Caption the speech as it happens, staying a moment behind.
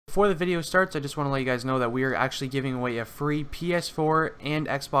Before the video starts, I just want to let you guys know that we are actually giving away a free PS4 and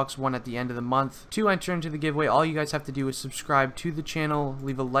Xbox One at the end of the month. To enter into the giveaway, all you guys have to do is subscribe to the channel,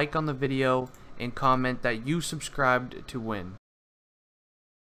 leave a like on the video, and comment that you subscribed to win.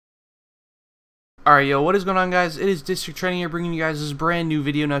 Alright, yo, what is going on, guys? It is District Training here, bringing you guys this brand new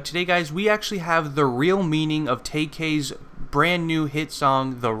video. Now today, guys, we actually have the real meaning of TAY-K's brand new hit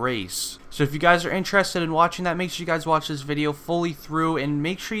song, The Race. So if you guys are interested in watching that, make sure you guys watch this video fully through, and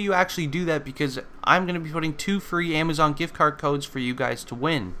make sure you actually do that because I'm going to be putting 2 free Amazon gift card codes for you guys to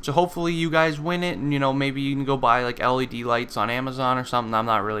win. So hopefully you guys win it, and you know, maybe you can go buy like LED lights on Amazon or something. I'm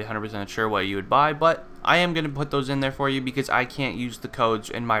not really 100% sure what you would buy, but I am going to put those in there for you because I can't use the codes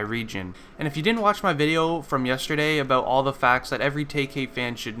in my region. And if you didn't watch my video from yesterday about all the facts that every TAY-K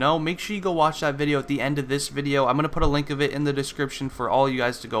fan should know, make sure you go watch that video at the end of this video. I'm going to put a link of it in the description for all you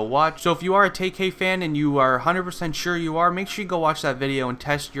guys to go watch. So if you are a TAY-K fan and you are 100% sure you are, make sure you go watch that video and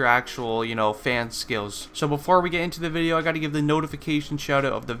test your actual, fan skills. So before we get into the video, I got to give the notification shout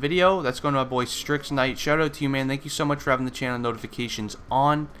out of the video. That's going to my boy Strix Knight. Shout out to you, man. Thank you so much for having the channel notifications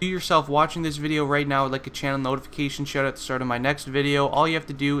on. You yourself watching this video right now would like a channel notification shout out at the start of my next video. All you have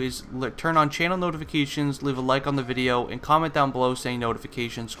to do is turn on channel notifications, leave a like on the video, and comment down below saying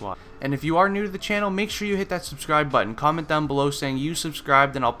notification squad. And if you are new to the channel, make sure you hit that subscribe button. Comment down below saying you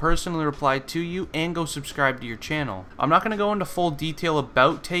subscribed, and I'll personally reply to you and go subscribe to your channel. I'm not going to go into full detail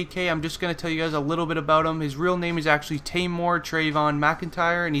about TAY-K. I'm just going to tell you guys a little bit about him. His real name is actually Taymor Trayvon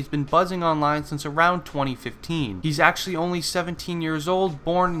McIntyre, and he's been buzzing online since around 2015. He's actually only 17 years old,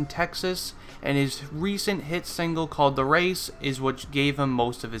 born in Texas, and his recent hit single called The Race is what gave him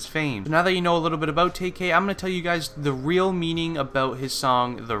most of his fame. So now that you know a little bit about TAY-K, I'm going to tell you guys the real meaning about his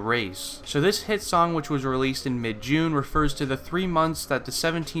song, The Race. So this hit song, which was released in mid-June, refers to the 3 months that the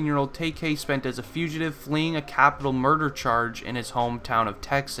 17-year-old TAY-K spent as a fugitive fleeing a capital murder charge in his hometown of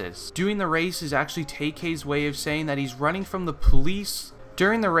Texas. Doing the race is actually TAY-K's way of saying that he's running from the police.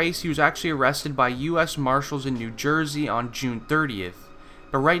 During the race, he was actually arrested by U.S. Marshals in New Jersey on June 30th.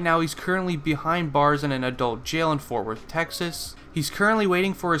 But right now he's currently behind bars in an adult jail in Fort Worth, Texas. He's currently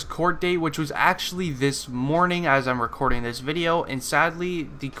waiting for his court date, which was actually this morning as I'm recording this video, and sadly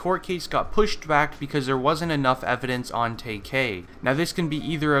the court case got pushed back because there wasn't enough evidence on TAY-K. Now this can be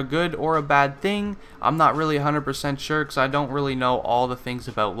either a good or a bad thing. I'm not really 100% sure because I don't really know all the things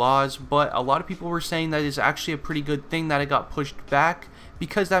about laws, but a lot of people were saying that it's actually a pretty good thing that it got pushed back,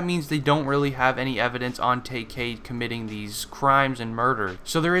 because that means they don't really have any evidence on TAY-K committing these crimes and murder.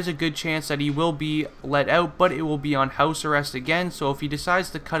 So there is a good chance that he will be let out, but it will be on house arrest again. So if he decides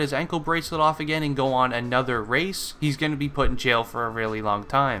to cut his ankle bracelet off again and go on another race, he's going to be put in jail for a really long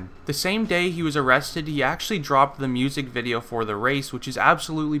time. The same day he was arrested, he actually dropped the music video for The Race, which has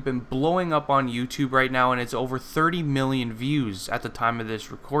absolutely been blowing up on YouTube right now, and it's over 30 million views at the time of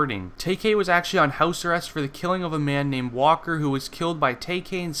this recording. TAY-K was actually on house arrest for the killing of a man named Walker, who was killed by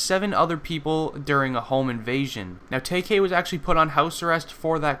TAY-K and 7 other people during a home invasion. Now TAY-K was actually put on house arrest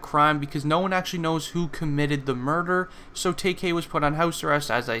for that crime because no one actually knows who committed the murder, so TAY-K was put on house arrest,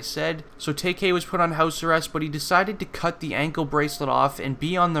 as I said. So TAY-K was put on house arrest, but he decided to cut the ankle bracelet off and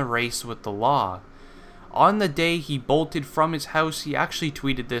be on the race with the law. On the day he bolted from his house, he actually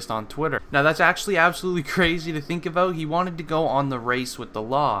tweeted this on Twitter. Now that's actually absolutely crazy to think about. He wanted to go on the race with the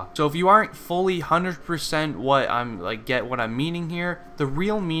law. So if you aren't fully 100% what I'm meaning here, the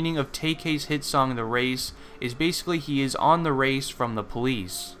real meaning of TAY-K's hit song The Race is basically he is on the race from the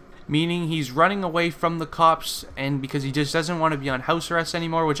police. Meaning he's running away from the cops, and because he just doesn't want to be on house arrest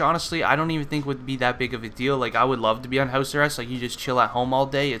anymore, which honestly I don't even think would be that big of a deal. Like, I would love to be on house arrest, like you just chill at home all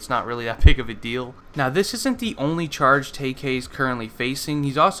day. It's not really that big of a deal. Now this isn't the only charge TAY-K is currently facing.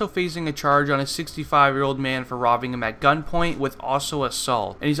 He's also facing a charge on a 65-year-old man for robbing him at gunpoint with also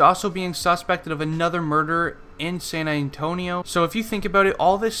assault. And he's also being suspected of another murder in San Antonio. So if you think about it,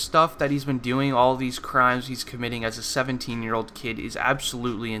 all this stuff that he's been doing, all these crimes he's committing as a 17-year-old kid is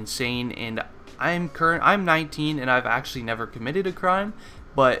absolutely insane. And I'm 19 and I've actually never committed a crime,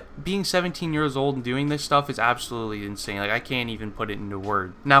 but being 17 years old and doing this stuff is absolutely insane. Like, I can't even put it into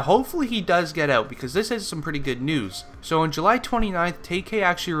words. Now hopefully he does get out, because this is some pretty good news. So on July 29th, TAY-K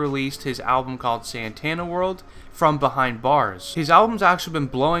actually released his album called Santana World from behind bars. His album's actually been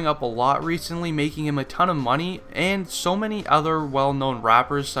blowing up a lot recently, making him a ton of money, and so many other well-known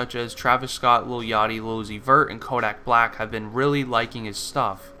rappers such as Travis Scott, Lil Yachty, Lil Uzi Vert, and Kodak Black have been really liking his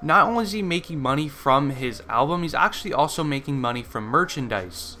stuff. Not only is he making money from his album, he's actually also making money from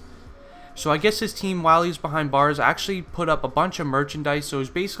merchandise. So I guess his team, while he's behind bars, actually put up a bunch of merchandise. So it was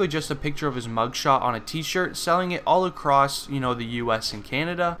basically just a picture of his mugshot on a t-shirt, selling it all across, you know, the US and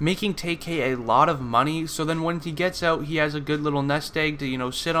Canada, making TAY-K a lot of money. So then when he gets out, he has a good little nest egg to, you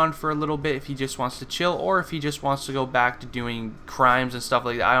know, sit on for a little bit if he just wants to chill, or if he just wants to go back to doing crimes and stuff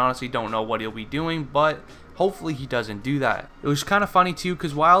like that. I honestly don't know what he'll be doing, but hopefully he doesn't do that. It was kind of funny too,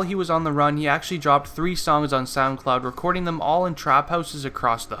 because while he was on the run, he actually dropped 3 songs on SoundCloud, recording them all in trap houses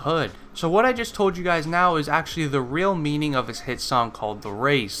across the hood. So what I just told you guys now is actually the real meaning of his hit song called The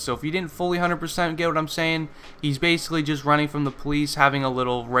Race. So if you didn't fully 100% get what I'm saying, he's basically just running from the police, having a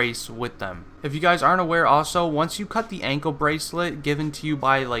little race with them. If you guys aren't aware also, once you cut the ankle bracelet given to you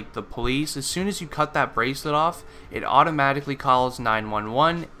by like the police, as soon as you cut that bracelet off, it automatically calls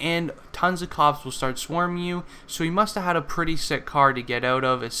 911 and tons of cops will start swarming you. So he must have had a pretty sick car to get out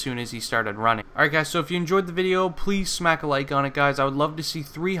of as soon as he started running. Alright guys, so if you enjoyed the video, please smack a like on it guys. I would love to see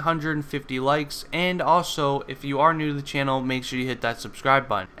 350 likes, and also if you are new to the channel, make sure you hit that subscribe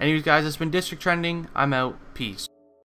button. Anyways guys, it's been District Trending. I'm out. Peace.